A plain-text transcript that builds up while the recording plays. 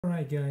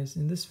Alright guys,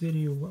 in this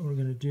video what we're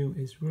going to do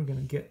is we're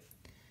going to get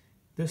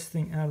this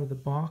thing out of the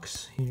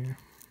box here.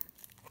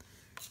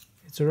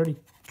 It's already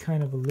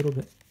kind of a little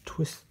bit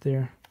twisted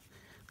there.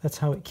 That's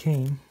how it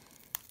came.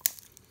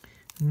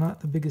 I'm not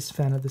the biggest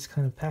fan of this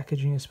kind of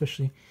packaging,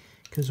 especially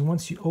because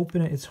once you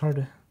open it, it's hard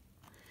to...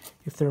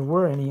 If there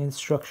were any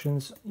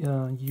instructions,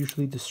 you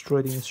usually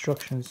destroy the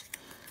instructions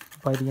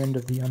by the end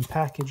of the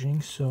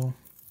unpackaging, so...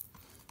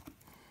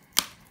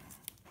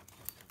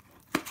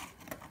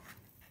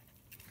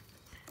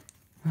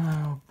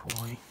 Oh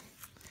boy.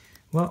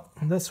 Well,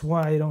 that's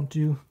why I don't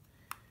do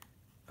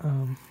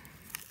a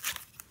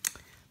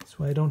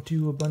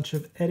bunch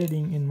of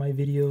editing in my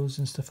videos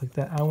and stuff like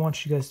that. I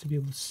want you guys to be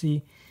able to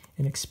see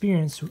and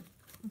experience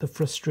the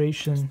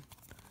frustration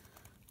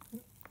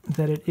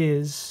that it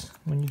is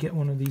when you get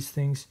one of these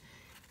things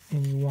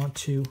and you want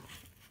to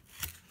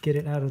get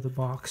it out of the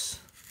box.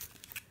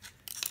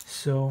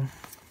 So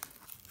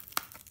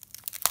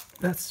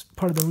that's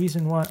part of the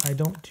reason why I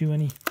don't do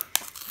any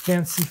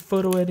fancy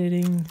photo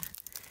editing.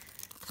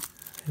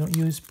 I don't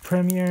use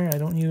Premiere. I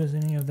don't use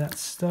any of that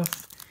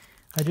stuff.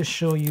 I just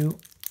show you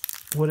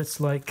what it's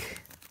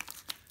like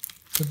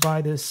to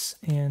buy this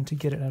and to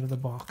get it out of the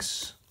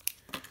box.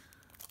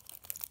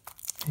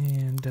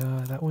 And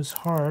that was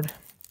hard,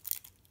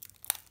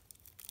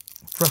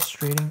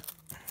 frustrating,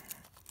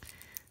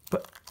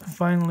 but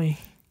finally,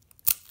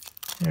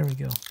 there we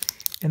go.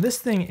 And this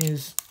thing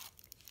is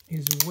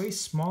way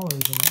smaller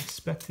than I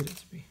expected it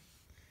to be.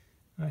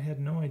 I had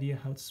no idea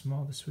how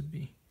small this would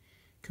be.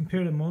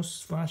 Compared to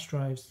most flash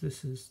drives,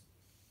 this is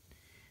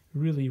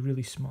really,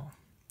 really small.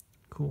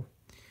 Cool.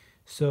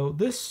 So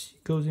this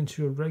goes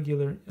into a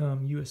regular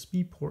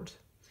USB port.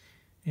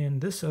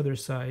 And this other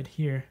side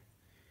here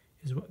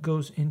is what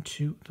goes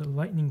into the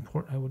lightning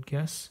port, I would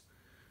guess.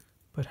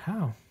 But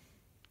how?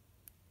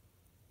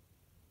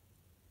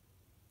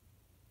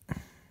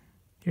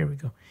 Here we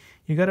go.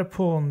 You got to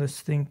pull on this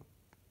thing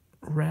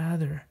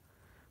rather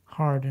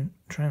hard and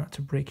try not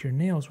to break your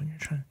nails when you're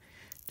trying to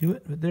do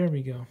it, but there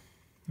we go.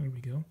 There we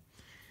go.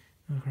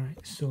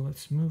 Alright, so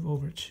let's move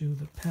over to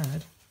the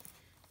pad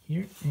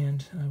here,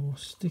 and I will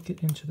stick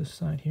it into the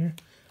side here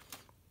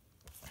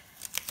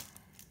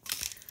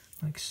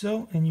like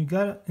so. And you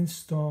gotta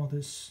install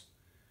this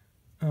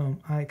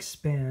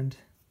Ixpand.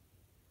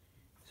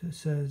 So it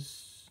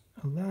says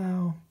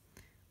allow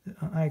the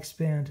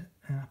Ixpand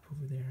app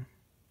over there.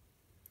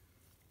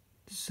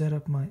 Set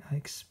up my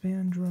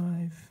Ixpand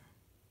drive.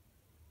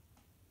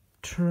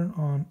 Turn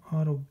on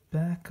auto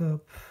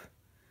backup.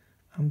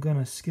 I'm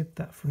gonna skip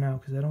that for now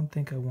because I don't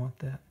think I want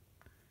that.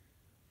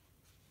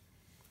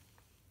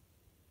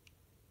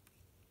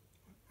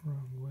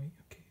 Wrong way.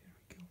 Okay, there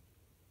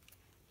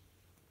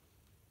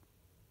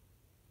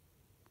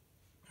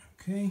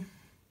we go. Okay.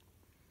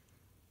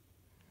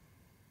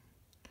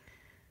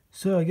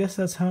 So I guess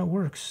that's how it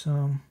works.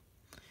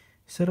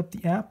 Set up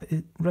the app.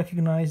 It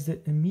recognized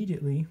it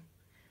immediately,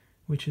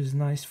 which is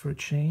nice for a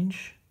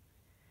change.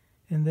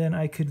 And then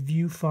I could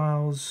view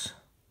files,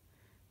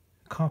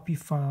 copy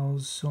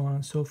files, so on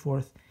and so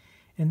forth.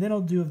 And then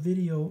I'll do a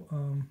video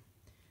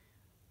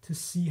to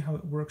see how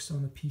it works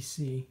on the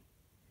PC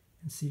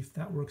and see if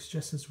that works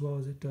just as well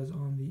as it does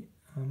on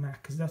the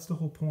Mac, because that's the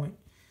whole point.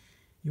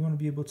 You want to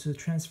be able to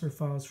transfer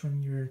files from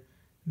your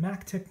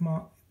Mac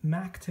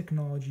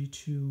technology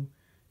to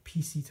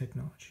PC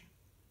technology.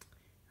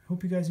 I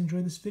hope you guys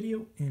enjoyed this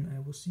video, and I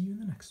will see you in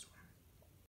the next one.